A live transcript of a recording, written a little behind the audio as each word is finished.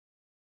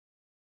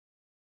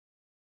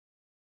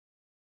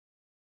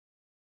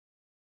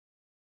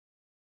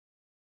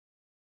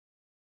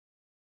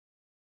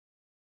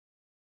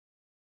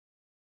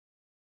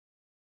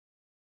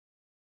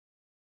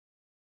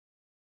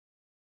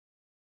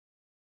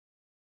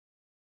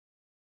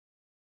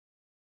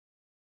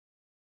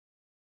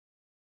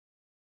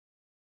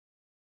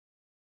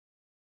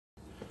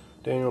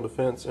Daniel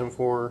Defense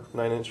M4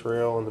 9-inch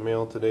rail in the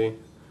mail today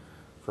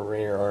from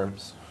Rainier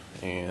Arms,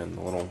 and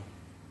the little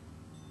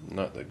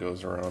nut that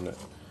goes around it,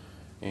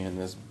 and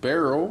this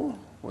barrel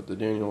with the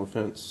Daniel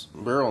Defense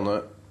barrel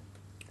nut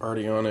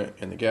already on it,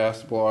 and the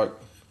gas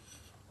block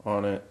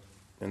on it,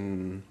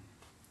 and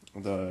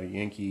the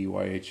Yankee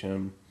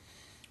YHM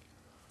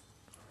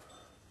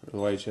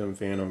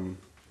Phantom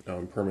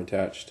perm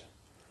attached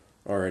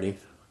already.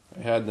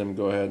 I had them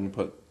go ahead and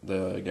put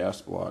the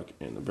gas block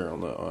and the barrel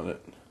nut on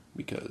it,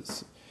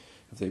 because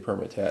if they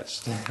perm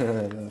attached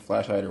the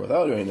flash hider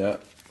without doing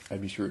that,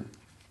 I'd be screwed.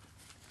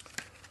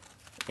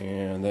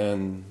 And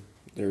then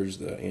there's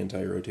the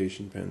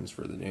anti-rotation pins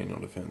for the Daniel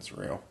Defense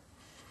rail.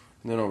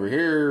 And then over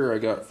here I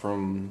got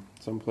from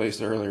someplace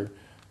earlier,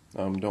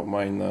 don't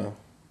mind the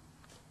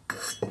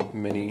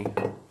mini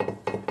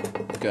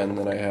gun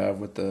that I have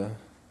with the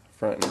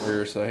front and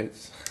rear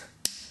sights,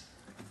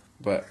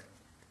 but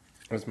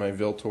that's my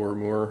VLTOR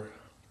MUR.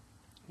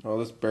 Oh,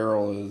 this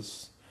barrel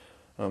is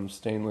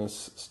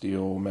stainless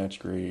steel match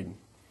grade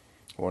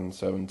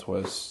 1/7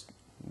 twist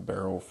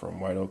barrel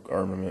from Oak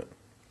Armament.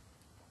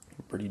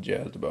 I'm pretty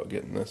jazzed about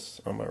getting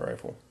this on my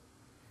rifle.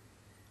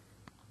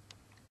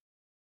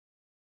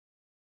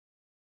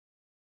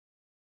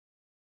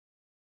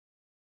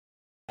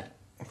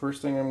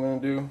 First thing I'm going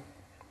to do,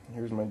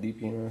 here's my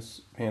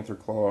DPMS Panther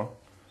Claw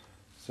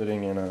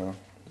sitting in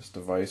just a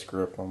vice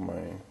grip on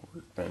my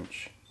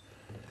workbench.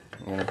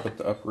 I'm going to put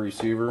the upper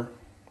receiver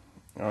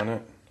on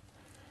it,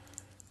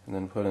 and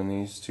then put in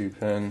these two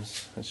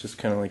pins. It's just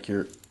kind of like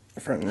your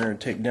front and rear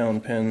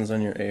takedown pins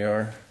on your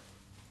AR.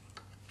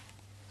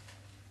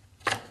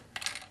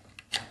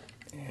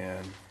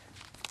 And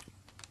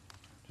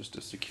just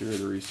to secure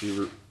the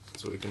receiver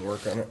so we can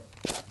work on it.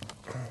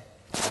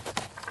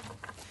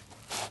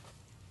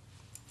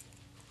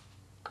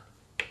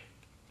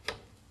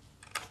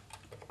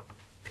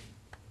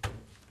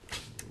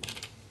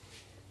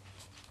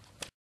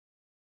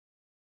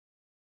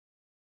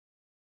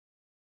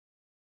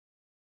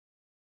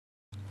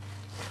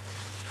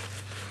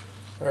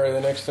 Alright,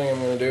 the next thing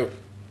I'm going to do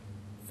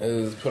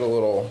is put a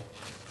little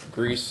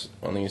grease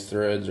on these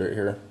threads right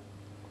here,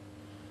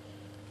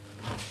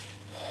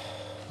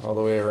 all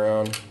the way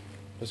around,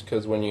 just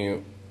because when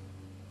you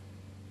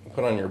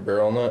put on your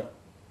barrel nut,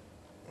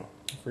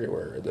 I forget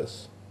where I read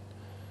this,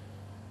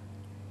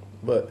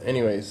 but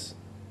anyways,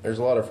 there's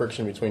a lot of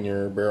friction between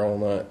your barrel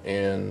nut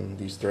and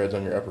these threads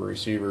on your upper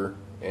receiver,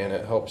 and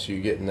it helps you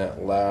get in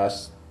that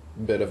last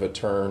bit of a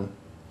turn,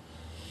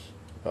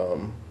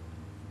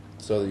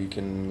 so that you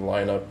can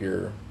line up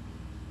your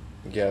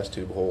gas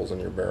tube holes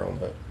in your barrel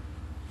nut.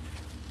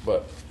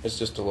 But it's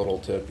just a little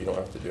tip, you don't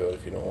have to do it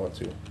if you don't want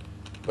to,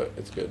 but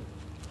it's good.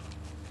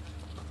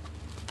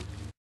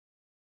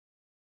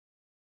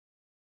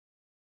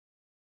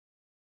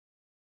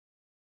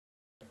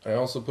 I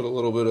also put a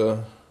little bit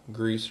of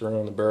grease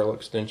around the barrel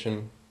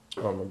extension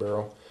on my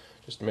barrel,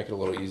 just to make it a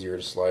little easier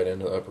to slide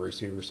into the upper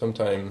receiver.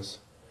 Sometimes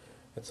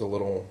it's a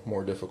little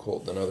more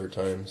difficult than other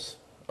times.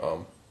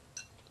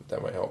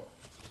 That might help.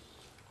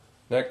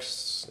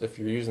 Next, if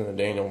you're using the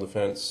Daniel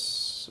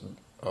Defense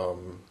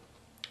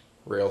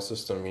rail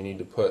system, you need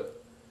to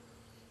put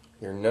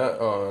your nut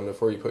on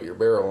before you put your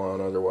barrel on,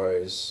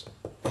 otherwise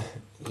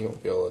you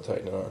won't be able to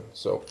tighten it on.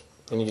 So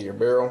then you get your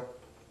barrel,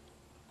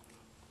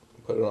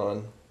 put it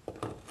on,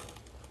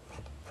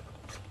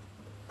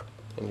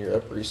 and your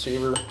upper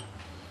receiver,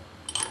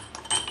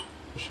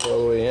 push it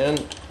all the way in,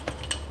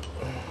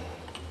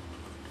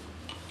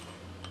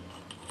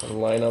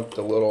 and line up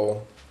the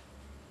little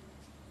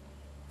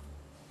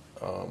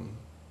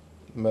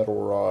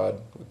metal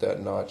rod with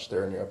that notch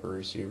there in your upper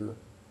receiver.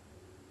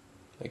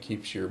 That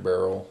keeps your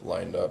barrel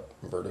lined up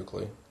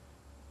vertically.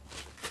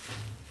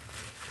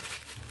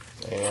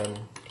 And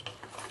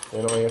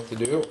then all you have to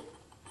do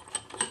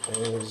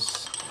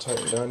is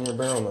tighten down your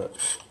barrel nut.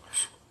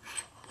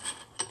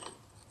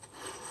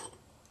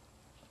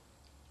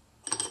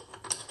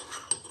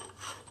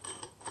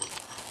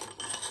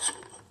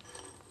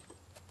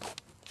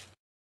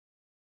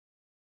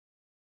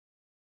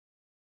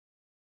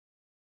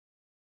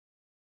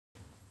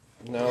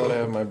 Now that I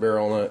have my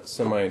barrel nut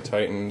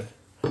semi-tightened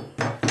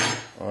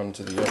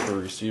onto the upper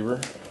receiver,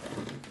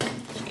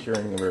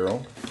 securing the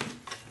barrel,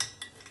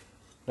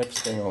 next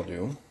thing I'll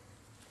do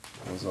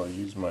is I'll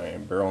use my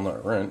barrel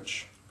nut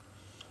wrench.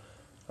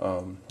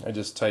 I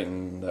just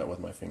tighten that with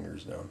my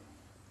fingers down.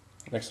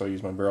 Next I'll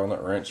use my barrel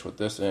nut wrench with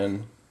this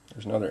end.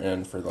 There's another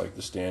end for like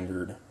the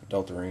standard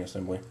Delta ring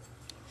assembly.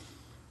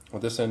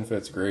 Well, this end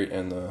fits great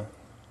in the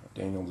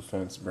Daniel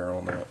Defense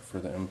barrel nut for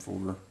the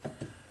M4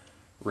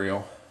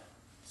 rail.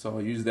 So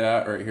I'll use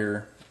that right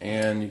here,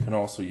 and you can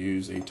also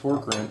use a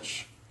torque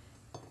wrench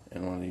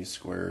in one of these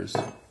squares.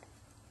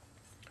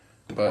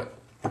 But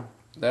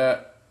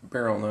that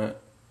barrel nut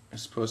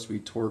is supposed to be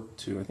torqued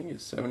to, I think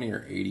it's 70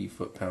 or 80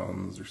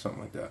 foot-pounds or something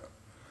like that.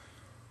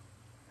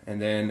 And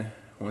then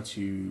once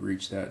you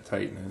reach that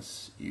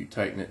tightness, you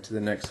tighten it to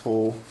the next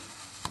hole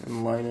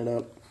and line it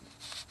up.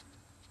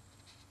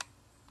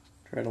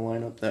 Try to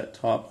line up that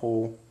top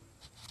hole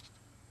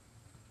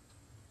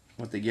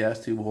with the gas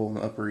tube hole in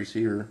the upper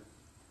receiver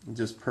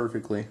just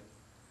perfectly,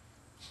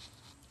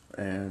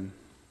 and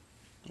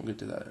we'll get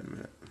to that in a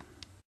minute.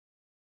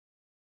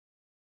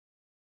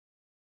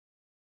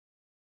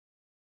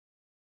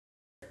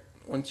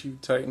 Once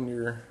you've tightened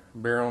your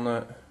barrel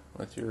nut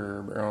with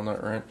your barrel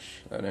nut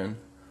wrench, that in,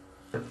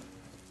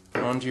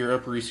 onto your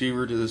upper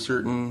receiver to the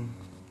certain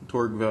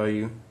torque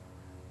value,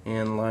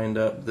 and lined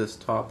up this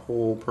top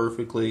hole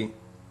perfectly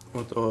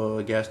with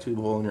the gas tube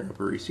hole in your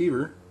upper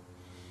receiver,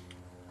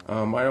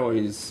 I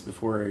always,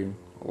 before I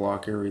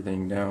lock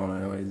everything down,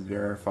 I always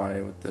verify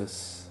with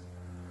this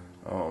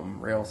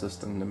rail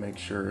system to make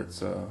sure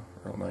it's a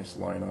real nice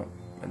lineup,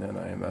 and then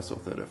I mess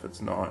with it if it's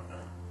not.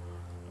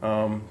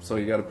 So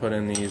you got to put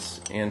in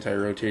these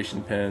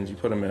anti-rotation pins. You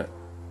put them at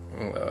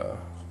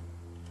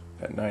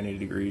 90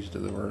 degrees to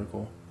the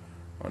vertical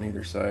on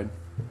either side,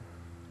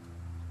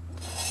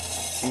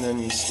 and then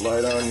you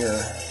slide on your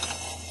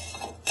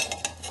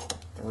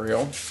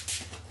rail.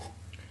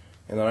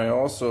 And then I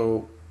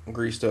also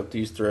greased up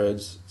these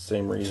threads,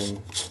 same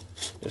reason,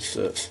 just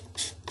to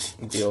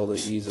be able to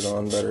ease it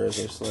on better as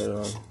I slide it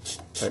on,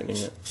 tightening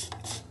it.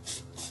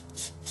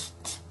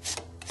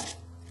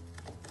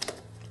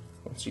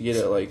 Once you get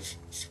it like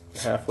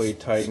halfway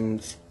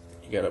tightened,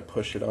 you gotta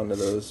push it onto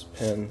those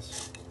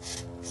pins.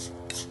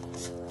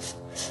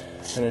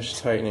 Finish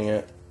tightening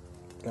it.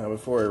 Now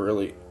before I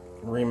really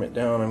ream it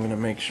down, I'm gonna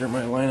make sure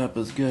my lineup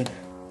is good,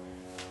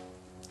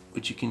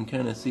 which you can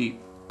kind of see.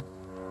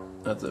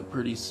 That's a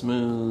pretty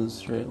smooth,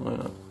 straight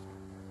lineup.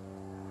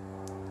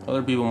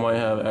 Other people might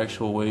have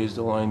actual ways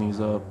to line these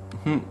up.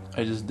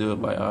 I just do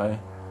it by eye.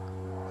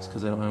 It's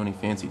because I don't have any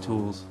fancy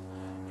tools.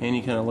 And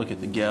you kind of look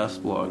at the gas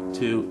block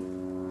too.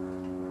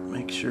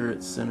 Make sure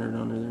it's centered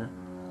under there.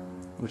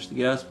 Which the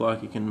gas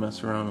block you can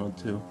mess around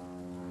with too.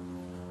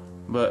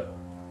 But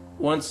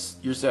once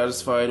you're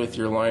satisfied with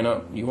your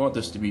lineup, you want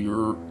this to be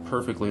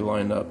perfectly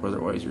lined up,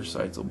 otherwise your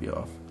sights will be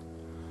off.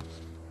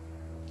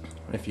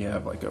 If you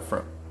have like a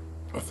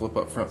flip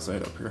up front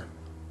sight up here.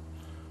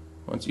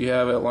 Once you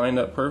have it lined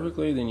up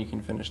perfectly, then you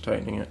can finish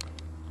tightening it.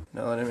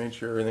 Now that I made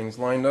sure everything's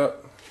lined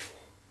up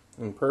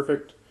and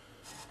perfect,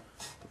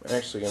 I'm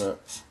actually gonna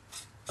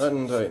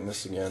untighten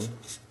this again,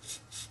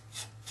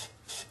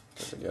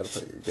 because you gotta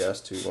put your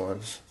gas tube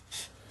on.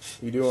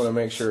 You do want to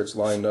make sure it's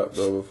lined up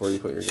though before you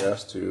put your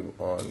gas tube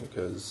on,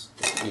 because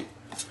if you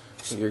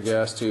put your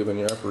gas tube in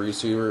your upper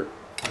receiver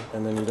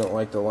and then you don't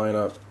like the line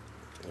up,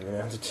 you're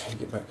gonna have to take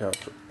it back out,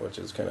 which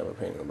is kind of a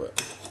pain in the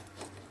butt.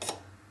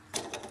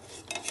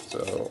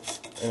 So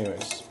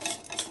anyways,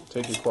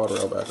 take your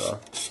quadrail back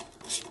off.